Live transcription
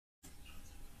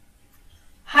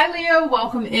Hi Leo,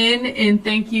 welcome in and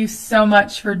thank you so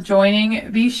much for joining.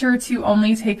 Be sure to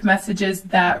only take messages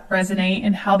that resonate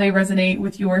and how they resonate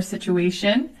with your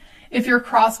situation. If you're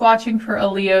cross-watching for a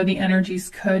Leo, the energies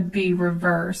could be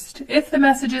reversed. If the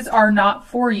messages are not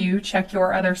for you, check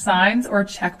your other signs or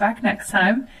check back next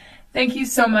time. Thank you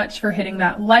so much for hitting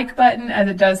that like button as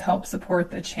it does help support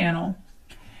the channel.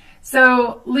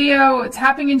 So Leo,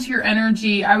 tapping into your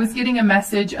energy, I was getting a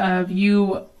message of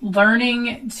you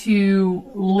learning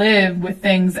to live with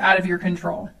things out of your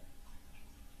control.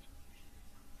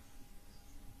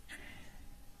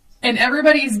 And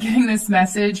everybody's getting this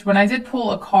message. When I did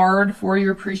pull a card for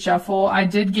your pre-shuffle, I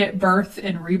did get birth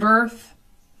and rebirth.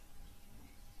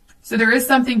 So there is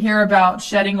something here about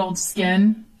shedding old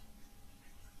skin.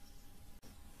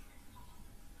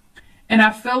 And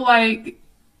I feel like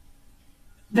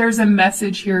there's a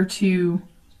message here to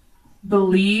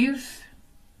believe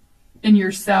in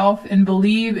yourself and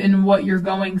believe in what you're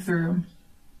going through.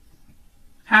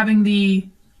 Having the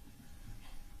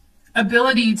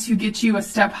ability to get you a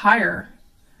step higher.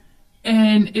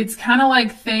 And it's kind of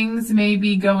like things may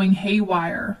be going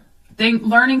haywire.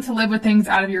 Learning to live with things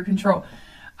out of your control.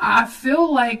 I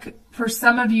feel like for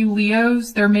some of you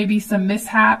Leos, there may be some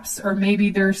mishaps, or maybe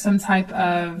there's some type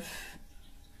of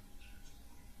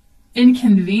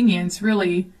inconvenience,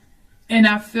 really, and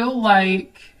I feel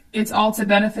like it's all to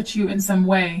benefit you in some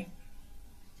way.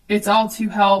 It's all to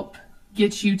help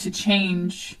get you to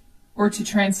change or to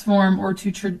transform or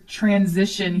to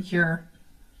transition here,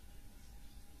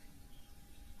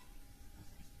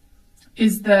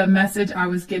 is the message I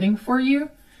was getting for you.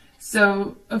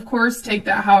 So of course take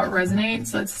that how it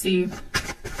resonates. Let's see.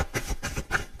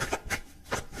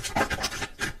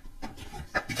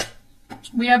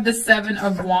 We have the Seven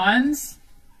of Wands.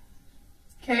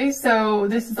 Okay, so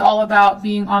this is all about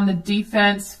being on the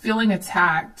defense, feeling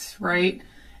attacked, right?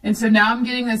 And so now I'm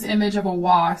getting this image of a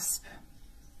wasp.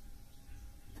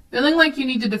 Feeling like you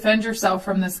need to defend yourself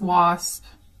from this wasp,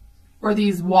 or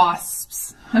these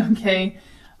wasps, okay?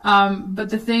 But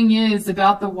the thing is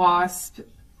about the wasp,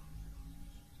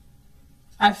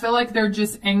 I feel like they're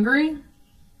just angry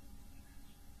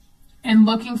and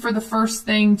looking for the first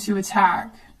thing to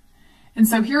attack. And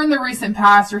so here in the recent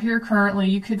past, or here currently,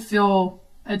 you could feel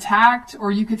attacked, or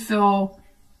you could feel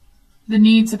the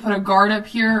need to put a guard up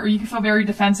here, or you could feel very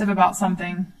defensive about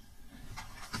something.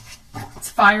 It's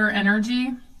fire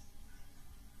energy.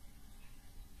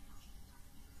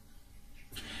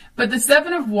 But the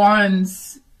Seven of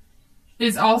Wands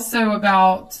is also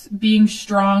about being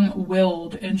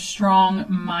strong-willed and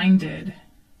strong-minded,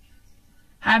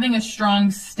 having a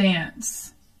strong stance.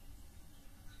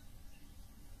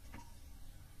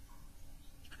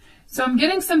 So I'm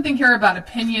getting something here about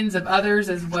opinions of others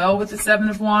as well with the Seven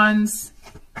of Wands.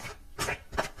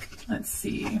 Let's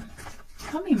see.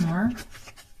 Tell me more.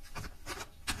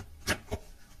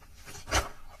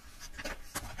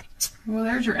 Well,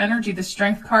 there's your energy, the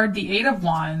Strength card, the Eight of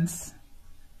Wands.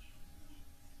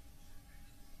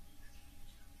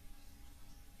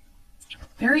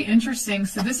 Very interesting.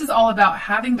 So this is all about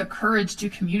having the courage to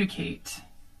communicate.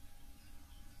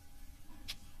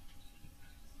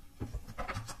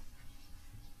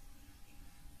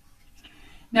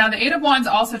 Now, the Eight of Wands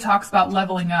also talks about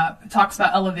leveling up. It talks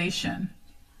about elevation.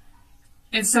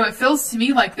 And so it feels to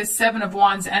me like this Seven of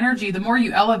Wands energy, the more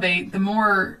you elevate, the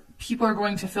more people are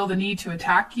going to feel the need to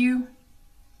attack you.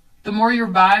 The more your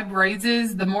vibe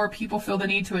raises, the more people feel the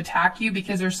need to attack you,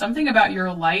 because there's something about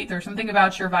your light, there's something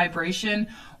about your vibration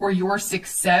or your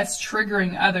success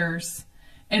triggering others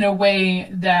in a way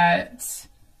that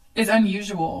is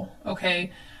unusual, okay?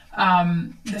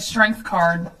 The Strength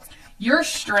card. Your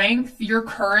strength, your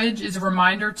courage is a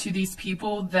reminder to these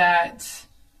people that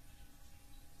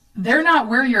they're not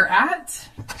where you're at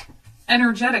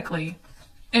energetically.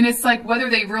 And it's like, whether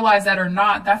they realize that or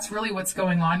not, that's really what's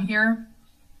going on here.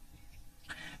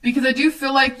 Because I do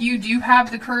feel like you do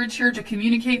have the courage here to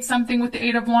communicate something with the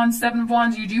Eight of Wands, Seven of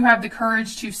Wands. You do have the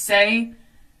courage to say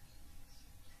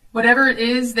whatever it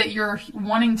is that you're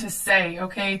wanting to say,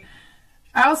 okay?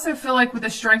 I also feel like with the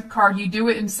Strength card, you do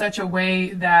it in such a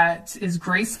way that is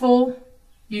graceful.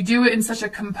 You do it in such a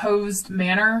composed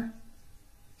manner.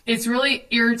 It's really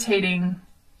irritating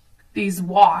these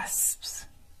wasps.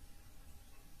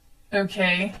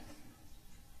 Okay?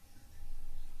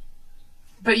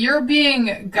 But you're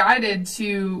being guided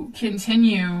to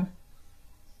continue.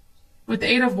 With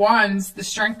the Eight of Wands, the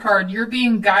Strength card, you're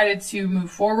being guided to move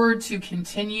forward, to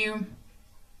continue.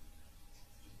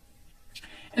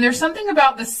 And there's something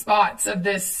about the spots of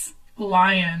this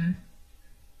lion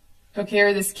okay,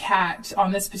 or this cat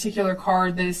on this particular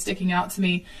card that is sticking out to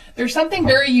me. There's something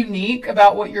very unique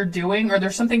about what you're doing, or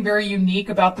there's something very unique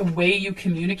about the way you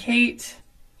communicate.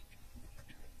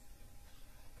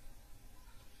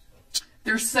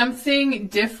 There's something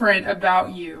different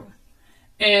about you.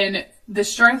 And the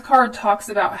Strength card talks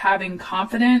about having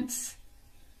confidence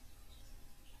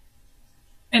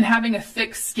and having a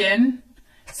thick skin.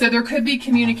 So there could be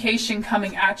communication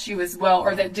coming at you as well,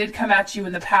 or that did come at you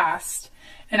in the past.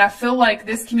 And I feel like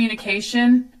this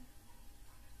communication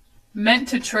meant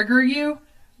to trigger you,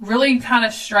 really kind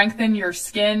of strengthen your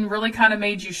skin, really kind of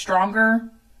made you stronger.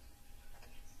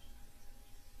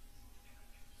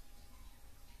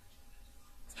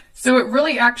 So it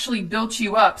really actually built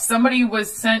you up. Somebody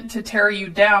was sent to tear you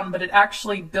down, but it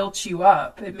actually built you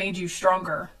up. It made you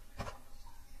stronger.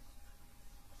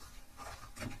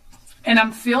 And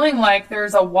I'm feeling like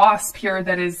there's a wasp here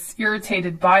that is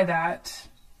irritated by that.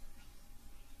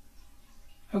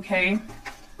 Okay.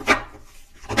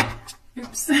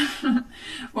 Oops.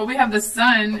 Well, we have the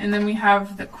Sun, and then we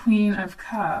have the Queen of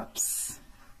Cups.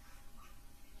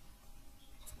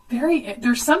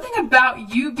 There's something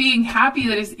about you being happy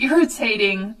that is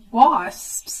irritating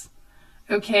wasps.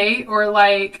 Okay? Or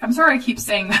like, I'm sorry I keep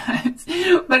saying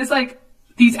that, but it's like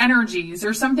these energies.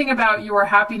 There's something about your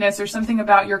happiness. There's something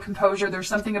about your composure. There's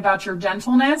something about your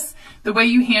gentleness, the way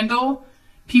you handle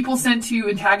people sent to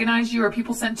antagonize you, or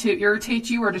people sent to irritate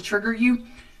you or to trigger you.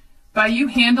 By you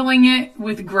handling it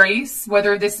with grace,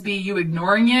 whether this be you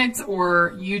ignoring it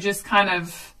or you just kind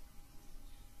of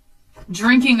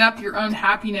drinking up your own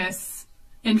happiness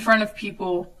in front of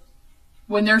people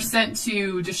when they're sent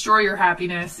to destroy your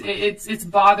happiness, it's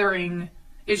bothering,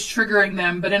 it's triggering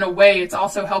them, but in a way it's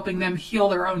also helping them heal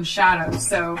their own shadows.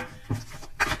 So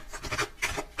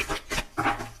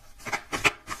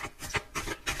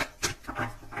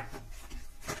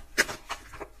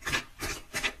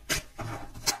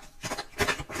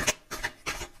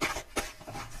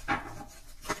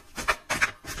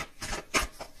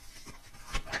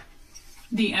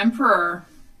the Emperor,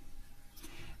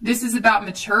 this is about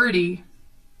maturity.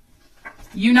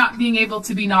 You not being able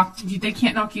to be knocked, they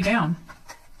can't knock you down.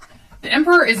 The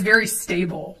Emperor is very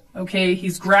stable, okay?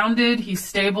 He's grounded, he's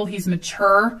stable, he's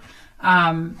mature.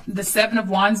 The Seven of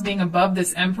Wands being above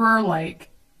this Emperor, like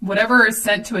whatever is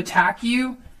sent to attack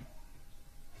you,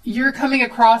 you're coming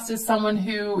across as someone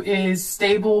who is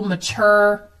stable,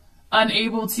 mature,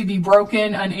 unable to be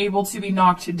broken, unable to be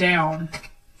knocked down.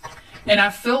 And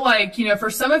I feel like, you know, for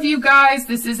some of you guys,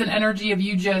 this is an energy of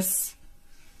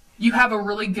you have a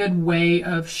really good way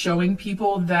of showing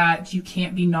people that you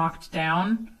can't be knocked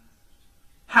down.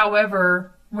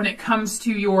 However, when it comes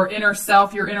to your inner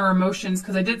self, your inner emotions,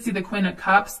 because I did see the Queen of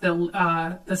Cups,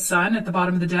 the Sun at the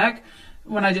bottom of the deck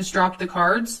when I just dropped the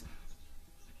cards.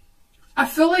 I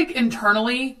feel like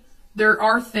internally there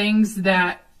are things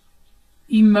that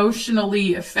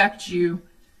emotionally affect you,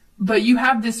 but you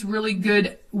have this really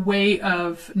good way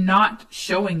of not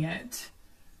showing it.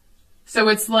 So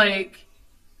it's like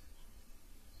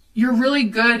you're really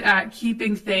good at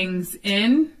keeping things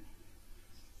in,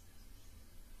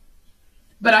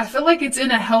 but I feel like it's in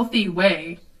a healthy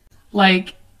way.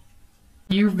 Like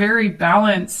you're very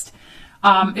balanced.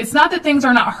 It's not that things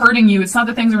are not hurting you. It's not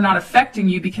that things are not affecting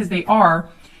you, because they are.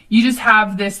 You just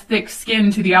have this thick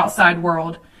skin to the outside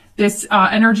world, this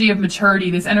energy of maturity,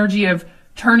 this energy of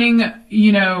turning,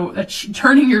 you know,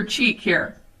 turning your cheek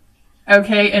here,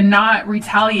 okay, and not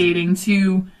retaliating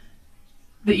to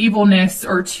the evilness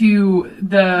or to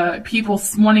the people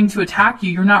wanting to attack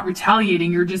you. You're not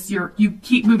retaliating. You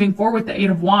keep moving forward with the Eight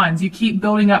of Wands. You keep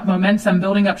building up momentum,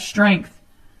 building up strength.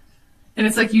 And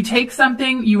it's like you take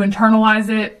something, you internalize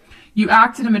it, you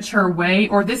act in a mature way,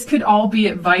 or this could all be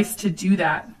advice to do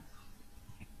that.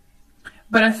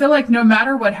 But I feel like no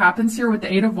matter what happens here with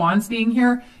the Eight of Wands being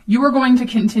here, you are going to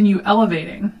continue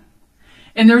elevating.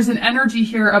 And there's an energy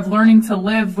here of learning to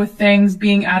live with things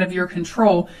being out of your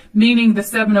control, meaning the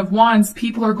Seven of Wands,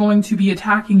 people are going to be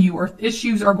attacking you, or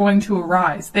issues are going to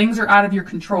arise. Things are out of your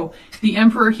control. The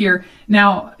Emperor here,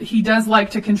 now, he does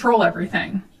like to control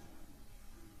everything.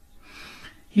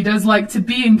 He does like to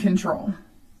be in control.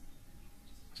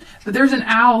 But there's an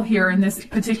owl here in this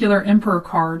particular Emperor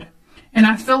card. And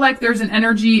I feel like there's an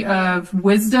energy of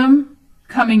wisdom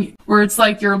coming, where it's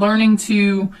like you're learning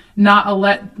to not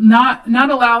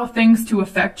allow things to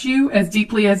affect you as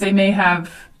deeply as they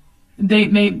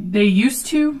used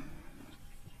to.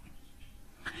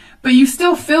 But you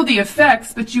still feel the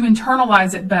effects, but you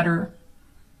internalize it better.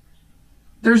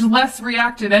 There's less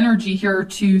reactive energy here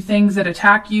to things that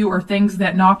attack you, or things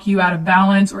that knock you out of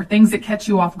balance, or things that catch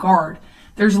you off guard.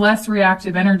 There's less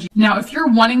reactive energy. Now, if you're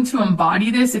wanting to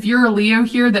embody this, if you're a Leo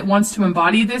here that wants to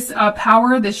embody this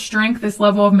power, this strength, this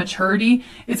level of maturity,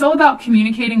 it's all about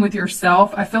communicating with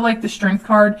yourself. I feel like the Strength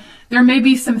card, there may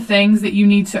be some things that you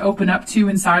need to open up to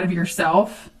inside of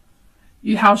yourself.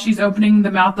 How she's opening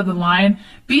the mouth of the lion.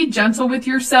 Be gentle with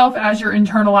yourself as you're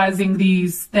internalizing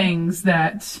these things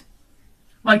that,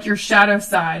 like your shadow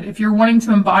side. If you're wanting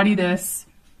to embody this,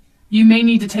 you may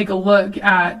need to take a look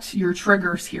at your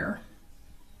triggers here.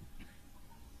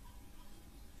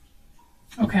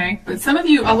 Okay, but some of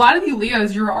you, a lot of you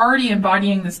Leos, you're already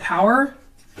embodying this power.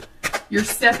 You're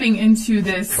stepping into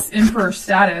this emperor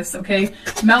status, okay?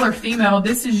 Male or female,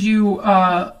 this is you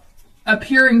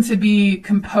appearing to be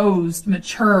composed,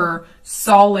 mature,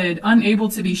 solid, unable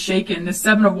to be shaken. The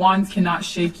Seven of Wands cannot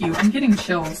shake you. I'm getting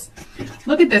chills.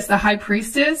 Look at this, the High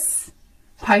Priestess,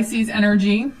 Pisces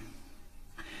energy.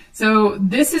 So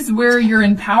this is where your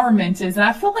empowerment is. And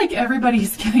I feel like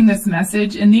everybody's getting this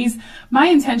message. And my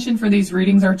intention for these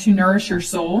readings are to nourish your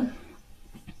soul.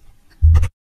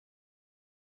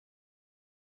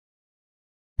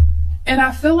 And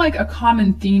I feel like a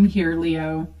common theme here,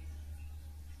 Leo,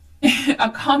 a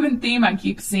common theme I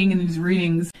keep seeing in these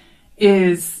readings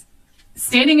is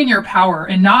standing in your power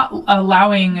and not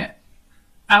allowing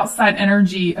outside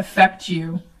energy affect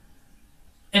you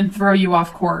and throw you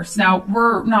off course. Now,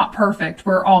 we're not perfect.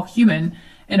 We're all human.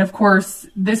 And of course,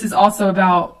 this is also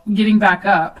about getting back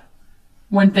up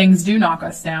when things do knock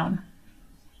us down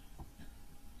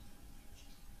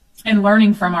and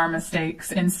learning from our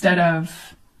mistakes instead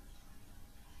of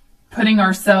putting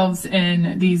ourselves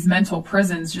in these mental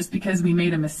prisons just because we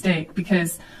made a mistake.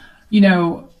 Because, you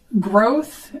know,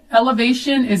 growth,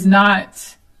 elevation is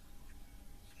not,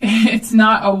 it's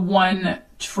not a one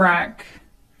track,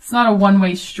 it's not a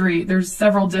one-way street. There's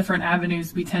several different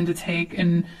avenues we tend to take,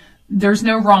 and there's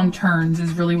no wrong turns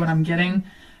is really what I'm getting.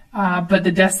 But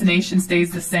the destination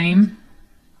stays the same.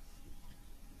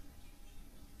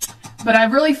 But I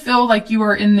really feel like you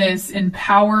are in this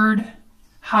empowered,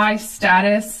 high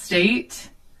status state.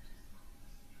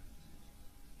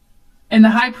 And the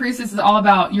High Priestess is all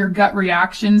about your gut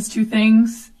reactions to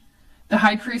things. The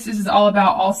High Priestess is all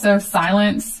about also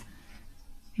silence.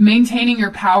 Maintaining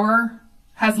your power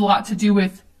has a lot to do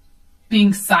with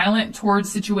being silent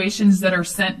towards situations that are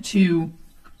sent to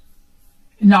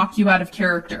knock you out of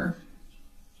character.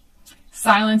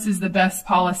 Silence is the best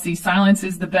policy. Silence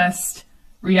is the best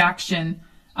reaction.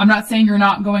 I'm not saying you're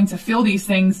not going to feel these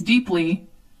things deeply,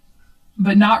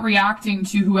 but not reacting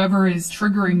to whoever is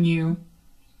triggering you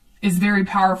is very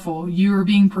powerful. You are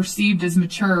being perceived as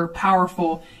mature,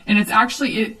 powerful, and it's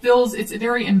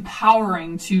very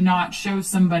empowering to not show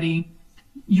somebody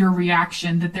your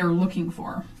reaction that they're looking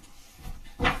for.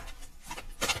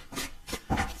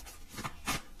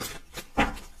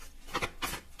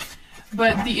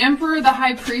 But the Emperor, the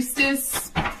High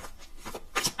Priestess,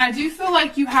 I do feel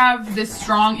like you have this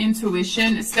strong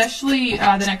intuition, especially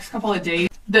the next couple of days.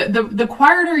 The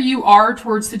quieter you are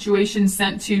towards situations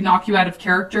sent to knock you out of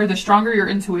character, the stronger your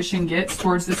intuition gets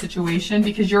towards the situation,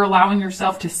 because you're allowing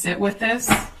yourself to sit with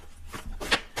this.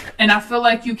 And I feel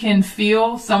like you can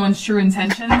feel someone's true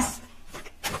intentions.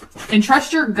 And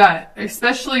trust your gut,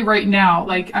 especially right now.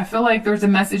 Like, I feel like there's a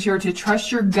message here to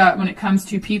trust your gut when it comes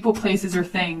to people, places, or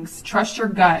things. Trust your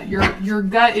gut. Your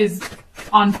gut is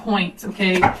on point,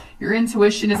 okay? Your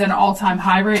intuition is at an all-time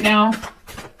high right now.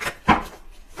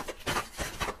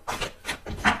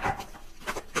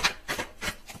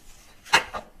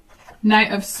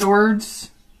 Knight of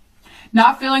Swords.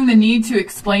 Not feeling the need to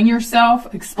explain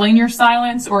yourself, explain your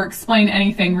silence, or explain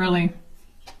anything really.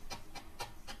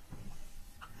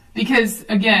 Because,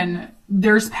 again,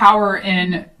 there's power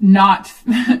in not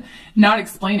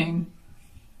explaining.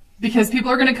 Because people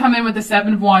are going to come in with the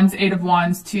Seven of Wands, Eight of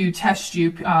Wands to test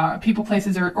you. People,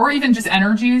 places, or even just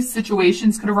energies,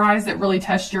 situations could arise that really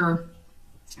test your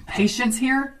patience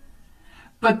here.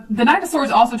 But the Knight of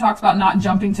Swords also talks about not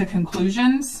jumping to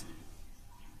conclusions.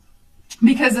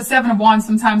 Because the Seven of Wands,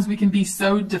 sometimes we can be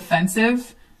so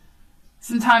defensive.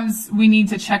 Sometimes we need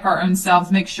to check our own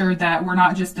selves, make sure that we're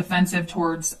not just defensive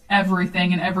towards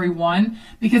everything and everyone.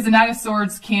 Because the Knight of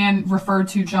Swords can refer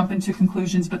to jumping to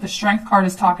conclusions, but the Strength card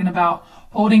is talking about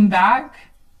holding back.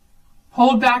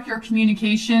 Hold back your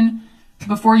communication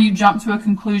before you jump to a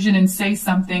conclusion and say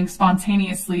something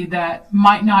spontaneously that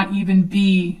might not even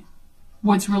be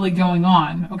what's really going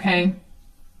on, okay?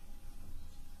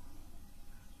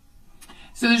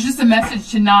 So there's just a message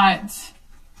to not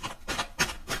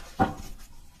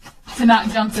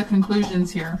jump to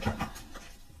conclusions here.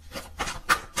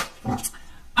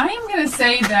 I am going to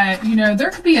say that, you know, there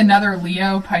could be another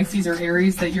Leo, Pisces, or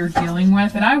Aries that you're dealing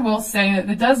with. And I will say that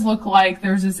it does look like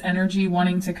there's this energy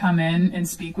wanting to come in and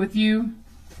speak with you.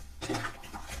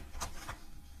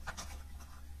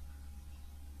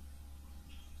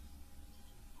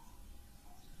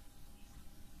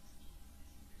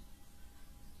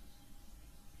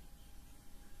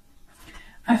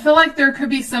 I feel like there could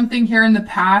be something here in the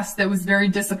past that was very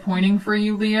disappointing for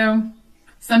you, Leo.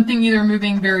 Something either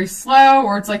moving very slow,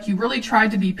 or it's like you really tried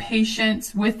to be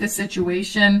patient with the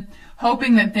situation,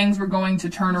 hoping that things were going to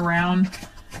turn around.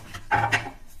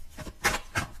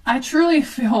 I truly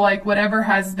feel like whatever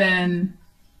has been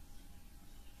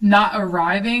not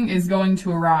arriving is going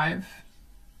to arrive.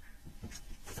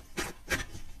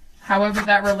 However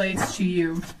that relates to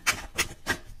you.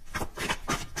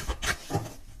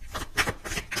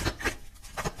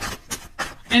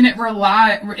 And it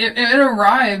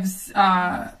arrives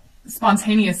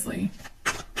spontaneously.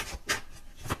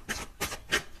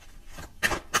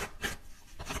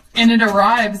 And it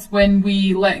arrives when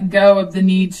we let go of the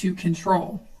need to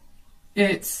control.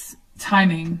 It's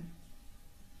timing.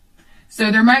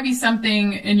 So there might be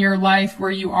something in your life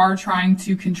where you are trying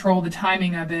to control the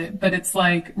timing of it, but it's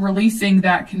like releasing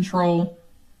that control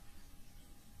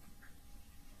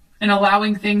and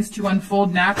allowing things to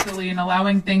unfold naturally and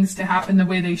allowing things to happen the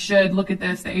way they should. Look at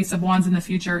this, the Ace of Wands in the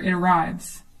future, it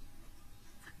arrives.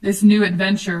 This new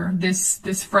adventure,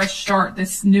 this fresh start,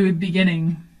 this new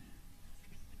beginning.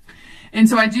 And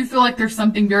so I do feel like there's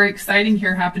something very exciting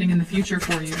here happening in the future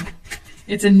for you.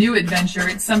 It's a new adventure.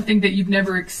 It's something that you've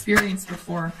never experienced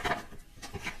before.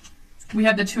 We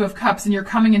have the Two of Cups, and you're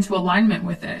coming into alignment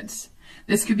with it.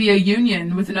 This could be a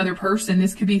union with another person.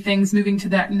 This could be things moving to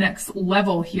that next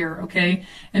level here, okay?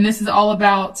 And this is all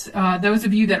about those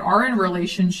of you that are in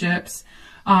relationships.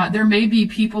 There may be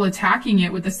people attacking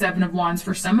it with the Seven of Wands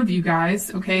for some of you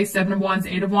guys, okay? Seven of Wands,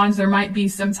 Eight of Wands. There might be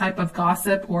some type of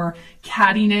gossip or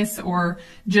cattiness or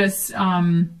just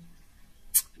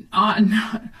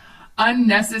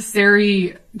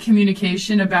unnecessary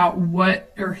communication about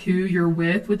what or who you're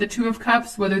with the Two of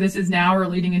Cups, whether this is now or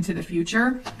leading into the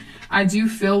future. I do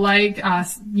feel like,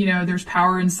 you know, there's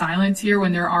power in silence here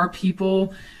when there are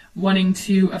people wanting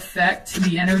to affect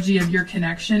the energy of your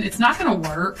connection. It's not going to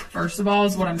work, first of all,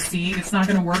 is what I'm seeing. It's not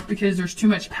going to work because there's too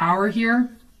much power here.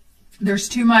 There's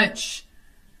too much,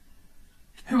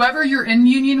 whoever you're in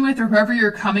union with or whoever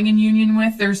you're coming in union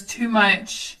with, there's too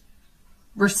much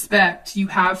respect you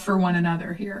have for one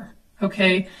another here,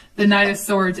 okay? The Knight of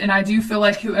Swords. And I do feel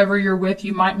like whoever you're with,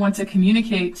 you might want to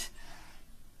communicate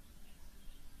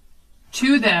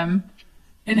to them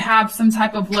and have some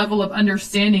type of level of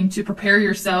understanding to prepare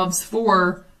yourselves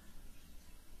for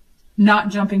not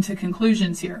jumping to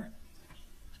conclusions here,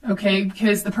 okay?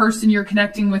 Because the person you're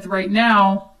connecting with right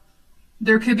now,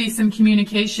 there could be some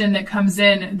communication that comes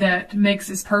in that makes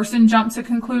this person jump to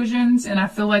conclusions, and I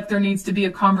feel like there needs to be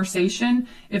a conversation.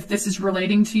 If this is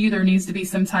relating to you, there needs to be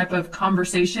some type of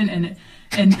conversation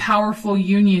and powerful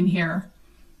union here.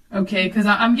 Okay, because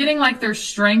I'm getting like there's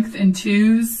strength in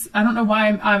twos. I don't know why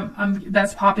I'm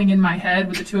that's popping in my head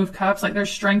with the Two of Cups. Like there's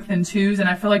strength in twos, and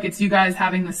I feel like it's you guys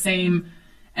having the same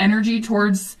energy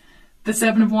towards the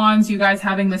Seven of Wands. You guys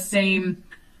having the same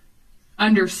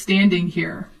understanding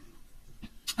here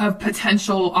of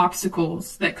potential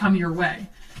obstacles that come your way.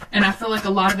 And I feel like a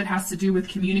lot of it has to do with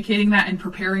communicating that and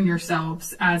preparing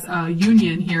yourselves as a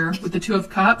union here with the Two of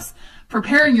Cups.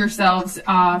 Preparing yourselves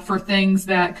for things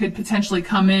that could potentially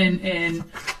come in and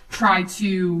try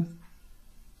to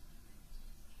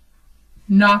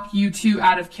knock you two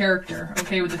out of character,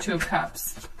 okay, with the Two of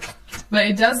Cups. But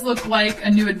it does look like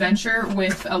a new adventure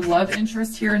with a love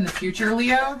interest here in the future,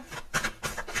 Leo.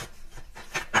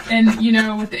 And, you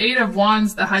know, with the Eight of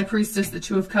Wands, the High Priestess, the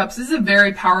Two of Cups, this is a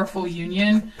very powerful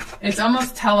union. It's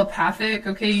almost telepathic,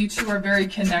 okay? You two are very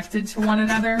connected to one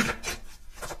another.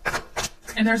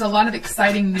 And there's a lot of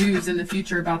exciting news in the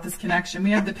future about this connection.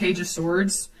 We have the Page of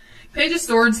Swords. Page of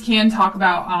Swords can talk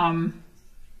about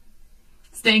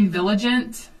staying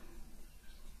vigilant,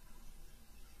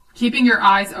 keeping your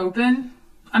eyes open.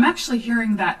 I'm actually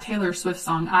hearing that Taylor Swift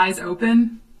song, Eyes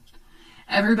Open.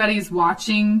 Everybody's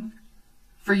watching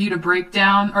for you to break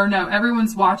down. Or no,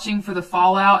 everyone's watching for the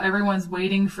fallout. Everyone's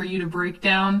waiting for you to break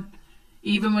down.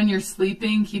 Even when you're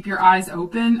sleeping, keep your eyes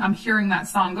open. I'm hearing that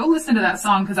song. Go listen to that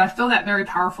song because I feel that very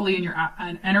powerfully in your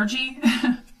energy.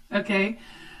 Okay?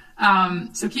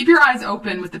 So keep your eyes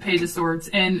open with the Page of Swords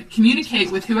and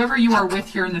communicate with whoever you are with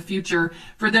here in the future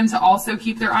for them to also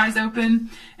keep their eyes open.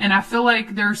 And I feel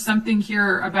like there's something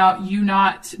here about you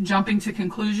not jumping to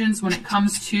conclusions when it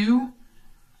comes to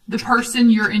the person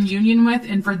you're in union with,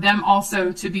 and for them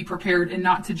also to be prepared and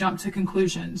not to jump to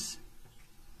conclusions.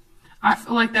 I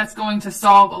feel like that's going to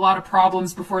solve a lot of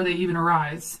problems before they even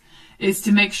arise, is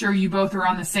to make sure you both are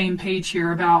on the same page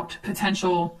here about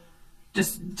potential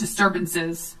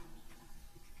disturbances.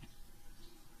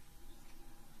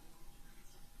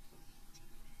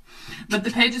 But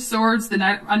the Page of Swords,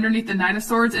 underneath the Knight of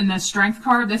Swords, and the Strength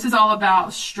card, this is all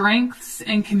about strengths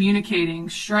and communicating.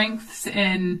 Strengths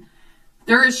in,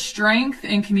 there is strength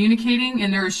in communicating,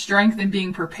 and there is strength in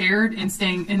being prepared and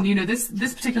staying. And you know, this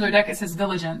particular deck, it says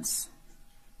Vigilance.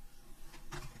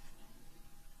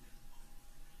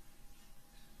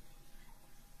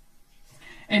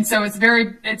 And so it's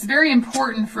very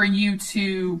important for you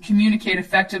to communicate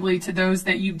effectively to those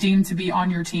that you deem to be on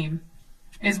your team,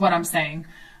 is what I'm saying.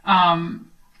 And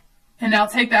I'll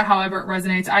take that however it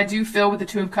resonates. I do feel with the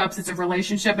Two of Cups, it's a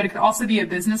relationship, but it could also be a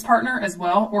business partner as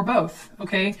well, or both,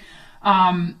 okay?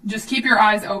 Just keep your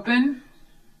eyes open.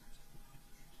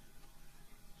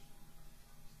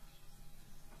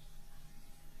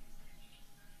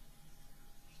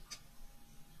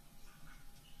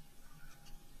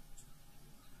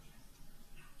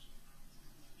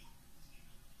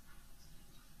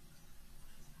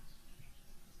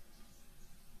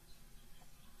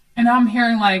 And I'm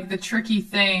hearing like the tricky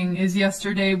thing is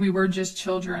yesterday we were just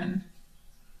children.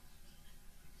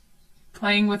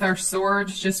 Playing with our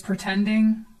swords, just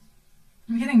pretending.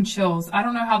 I'm getting chills. I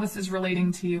don't know how this is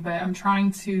relating to you, but I'm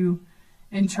trying to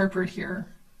interpret here.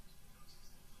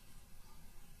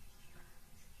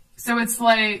 So it's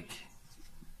like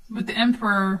with the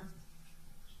Emperor,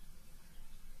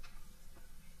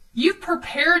 you've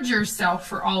prepared yourself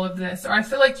for all of this, or I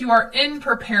feel like you are in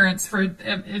preparance for,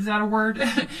 is that a word?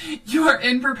 You are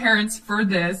in preparance for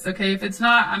this, okay? If it's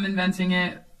not, I'm inventing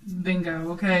it.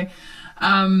 Bingo, okay?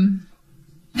 But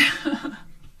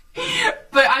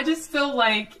I just feel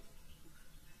like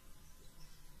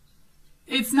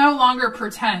it's no longer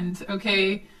pretend,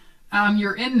 okay?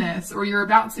 You're in this, or you're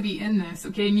about to be in this,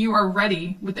 okay? And you are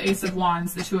ready with the Ace of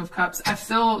Wands, the Two of Cups. I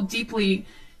feel deeply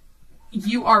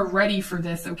you are ready for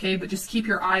this, okay? But just keep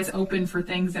your eyes open for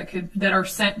things that are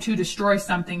sent to destroy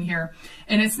something here.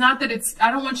 And it's not that it's,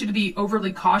 I don't want you to be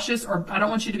overly cautious, or I don't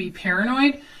want you to be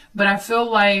paranoid, but I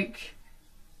feel like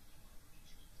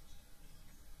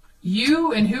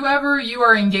you and whoever you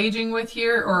are engaging with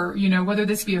here, or, you know, whether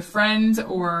this be a friend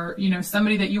or, you know,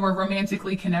 somebody that you are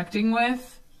romantically connecting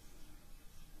with,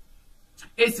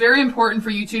 it's very important for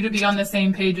you two to be on the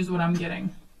same page is what I'm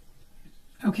getting.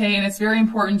 Okay, and it's very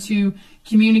important to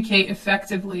communicate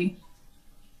effectively.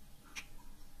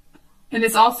 And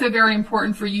it's also very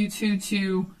important for you two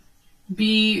to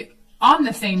be on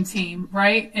the same team,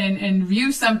 right? And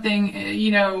view something, you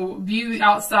know, view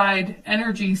outside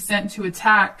energy sent to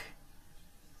attack,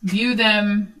 view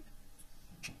them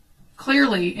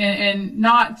clearly, and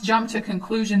not jump to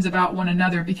conclusions about one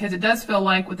another, because it does feel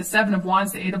like with the Seven of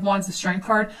Wands, the Eight of Wands, the Strength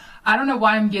card, I don't know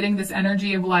why I'm getting this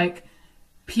energy of like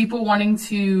people wanting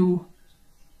to,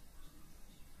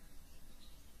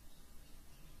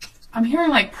 I'm hearing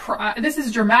like, this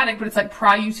is dramatic, but it's like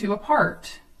pry you two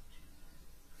apart,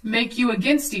 make you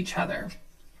against each other.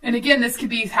 And again, this could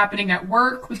be happening at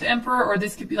work with the Emperor, or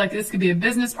this could be like, this could be a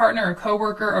business partner, a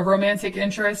coworker, a romantic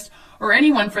interest, or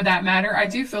anyone for that matter. I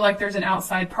do feel like there's an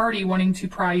outside party wanting to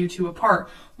pry you two apart,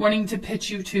 wanting to pitch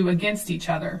you two against each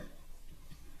other.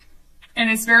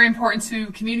 And it's very important to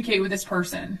communicate with this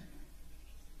person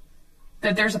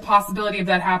that there's a possibility of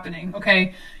that happening,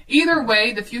 okay? Either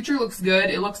way, the future looks good.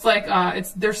 It looks like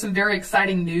there's some very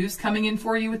exciting news coming in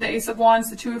for you with the Ace of Wands,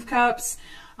 the Two of Cups.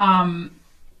 But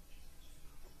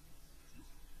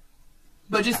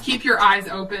just keep your eyes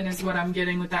open is what I'm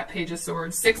getting with that Page of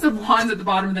Swords. Six of Wands at the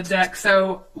bottom of the deck.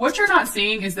 So what you're not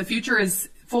seeing is the future is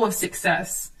full of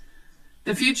success.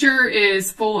 The future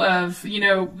is full of, you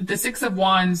know, the Six of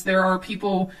Wands, there are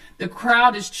people, the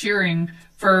crowd is cheering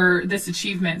for this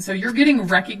achievement. So you're getting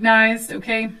recognized,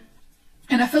 okay?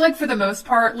 And I feel like for the most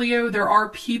part, Leo, there are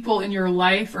people in your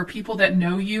life, or people that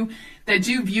know you, that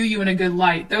do view you in a good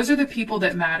light. Those are the people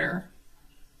that matter.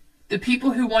 The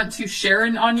people who want to share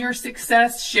on your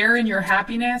success, share in your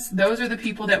happiness, those are the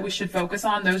people that we should focus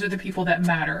on. Those are the people that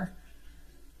matter.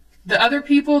 The other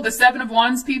people, the Seven of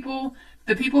Wands people,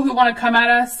 the people who want to come at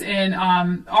us and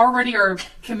already are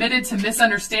committed to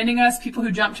misunderstanding us, people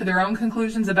who jump to their own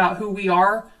conclusions about who we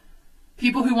are,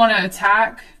 people who want to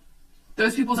attack,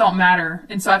 those people don't matter.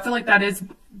 And so I feel like that is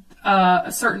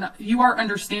a certain, you are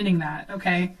understanding that,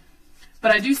 okay? But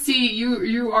I do see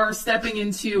you are stepping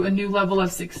into a new level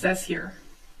of success here.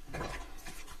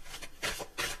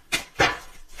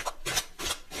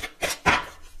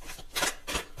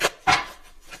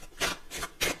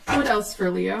 else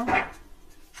for Leo?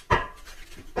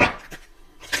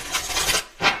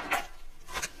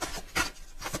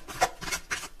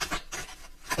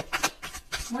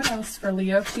 What else for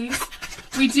Leo, please?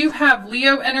 We do have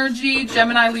Leo energy,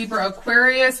 Gemini, Libra,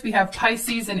 Aquarius. We have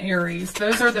Pisces and Aries.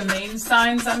 Those are the main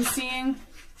signs I'm seeing.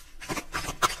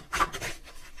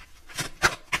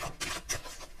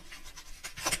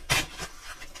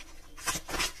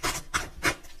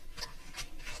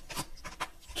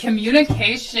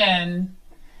 Communication.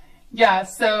 Yeah,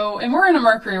 so, and we're in a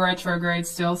Mercury retrograde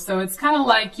still, so it's kind of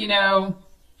like, you know,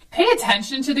 pay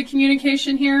attention to the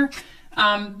communication here.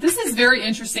 This is very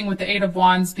interesting with the Eight of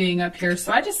Wands being up here.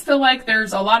 So I just feel like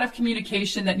there's a lot of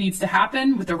communication that needs to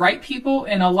happen with the right people,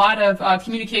 and a lot of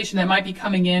communication that might be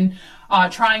coming in,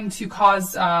 trying to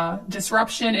cause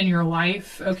disruption in your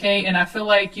life, okay? And I feel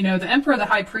like, you know, the Emperor, the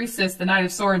High Priestess, the Knight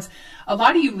of Swords, a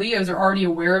lot of you Leos are already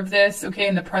aware of this, okay,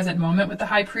 in the present moment with the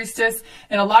High Priestess.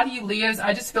 And a lot of you Leos,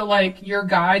 I just feel like your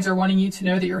guides are wanting you to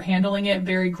know that you're handling it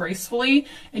very gracefully,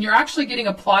 and you're actually getting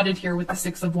applauded here with the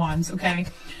Six of Wands, okay?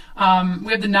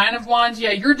 We have the Nine of Wands.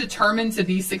 Yeah, you're determined to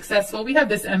be successful. We have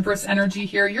this Empress energy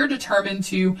here. You're determined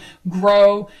to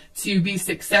grow, to be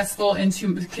successful, and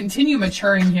to continue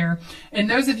maturing here. And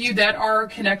those of you that are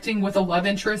connecting with a love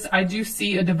interest, I do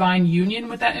see a divine union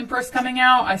with that Empress coming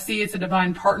out. I see it's a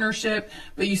divine partnership,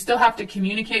 but you still have to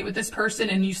communicate with this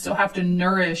person, and you still have to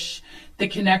nourish the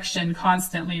connection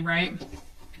constantly, right?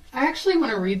 I actually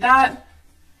want to read that.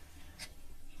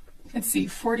 Let's see,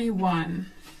 41.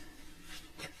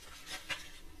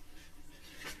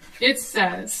 It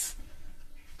says,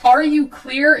 are you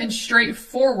clear and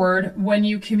straightforward when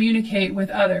you communicate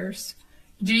with others?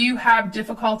 Do you have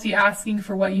difficulty asking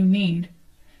for what you need?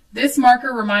 This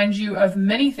marker reminds you of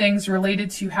many things related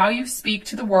to how you speak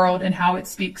to the world and how it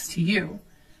speaks to you.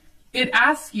 It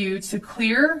asks you to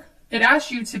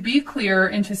be clear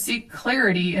and to seek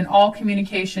clarity in all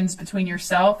communications between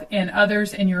yourself and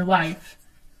others in your life.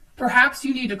 Perhaps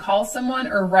you need to call someone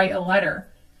or write a letter.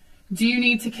 Do you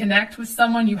need to connect with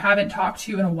someone you haven't talked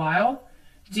to in a while?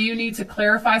 Do you need to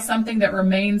clarify something that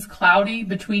remains cloudy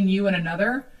between you and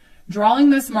another? Drawing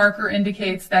this marker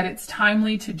indicates that it's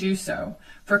timely to do so,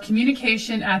 for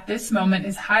communication at this moment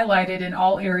is highlighted in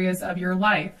all areas of your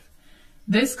life.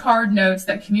 This card notes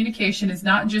that communication is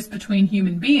not just between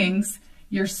human beings.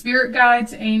 Your spirit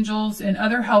guides, angels, and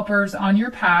other helpers on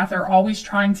your path are always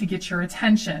trying to get your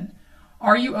attention.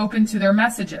 Are you open to their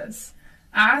messages?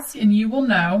 Ask and you will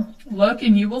know, look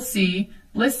and you will see,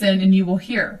 listen and you will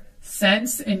hear,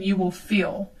 sense and you will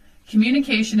feel.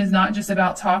 Communication is not just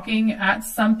about talking at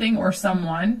something or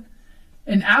someone.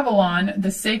 In Avalon,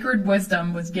 the sacred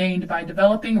wisdom was gained by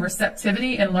developing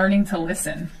receptivity and learning to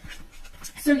listen.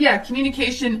 So yeah,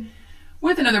 communication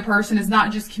with another person is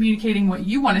not just communicating what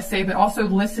you want to say, but also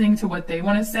listening to what they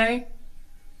want to say.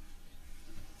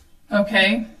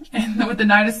 Okay, and with the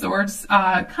Knight of Swords,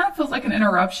 kind of feels like an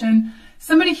interruption.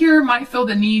 Somebody here might feel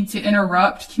the need to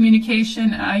interrupt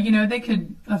communication. You know, they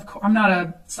could, of course, I'm not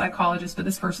a psychologist, but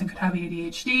this person could have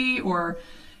ADHD, or,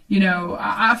 you know,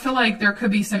 I feel like there could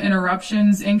be some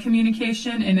interruptions in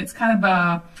communication, and it's kind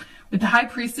of, with the High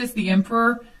Priestess, the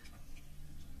Emperor,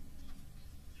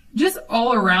 just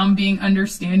all around being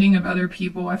understanding of other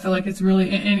people. I feel like it's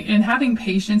really, and having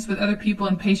patience with other people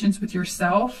and patience with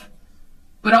yourself,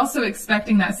 but also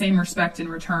expecting that same respect in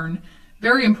return.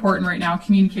 Very important right now,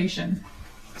 communication.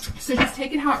 So just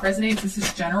take it how it resonates. This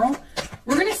is general.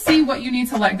 We're going to see what you need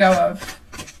to let go of.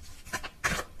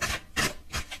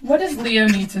 What does Leo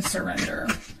need to surrender?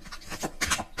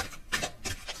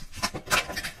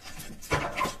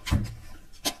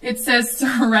 It says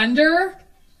surrender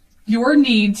your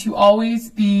need to always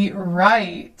be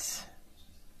right.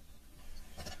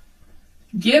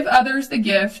 Give others the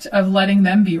gift of letting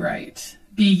them be right.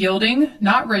 Be yielding,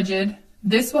 not rigid.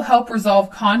 This will help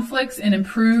resolve conflicts and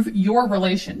improve your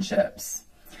relationships.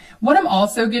 What I'm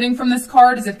also getting from this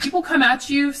card is if people come at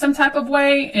you some type of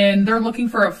way and they're looking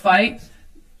for a fight,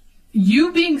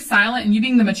 you being silent and you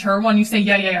being the mature one, you say,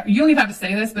 yeah. You don't even have to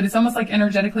say this, but it's almost like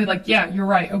energetically like, yeah, you're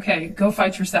right. Okay, go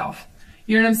fight yourself.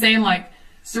 You know what I'm saying? Like,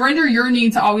 surrender your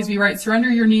need to always be right. Surrender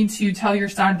your need to tell your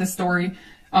side of the story.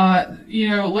 You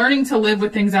know, learning to live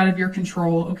with things out of your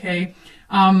control, okay?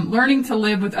 Learning to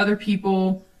live with other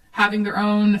people having their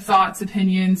own thoughts,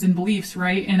 opinions, and beliefs,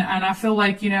 right? And I feel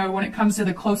like, you know, when it comes to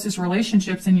the closest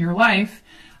relationships in your life,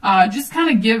 just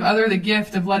kind of give other the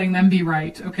gift of letting them be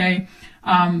right, okay?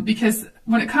 Because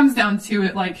when it comes down to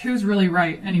it, like, who's really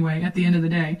right anyway at the end of the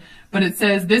day? But it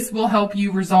says this will help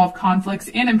you resolve conflicts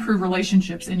and improve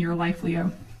relationships in your life,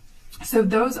 Leo. So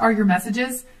those are your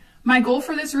messages. My goal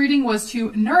for this reading was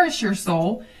to nourish your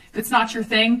soul, If it's not your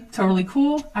thing, totally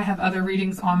cool. I have other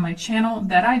readings on my channel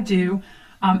that I do.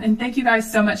 And thank you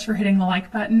guys so much for hitting the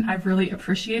like button. I really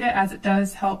appreciate it, as it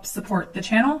does help support the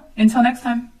channel. Until next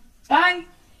time, bye!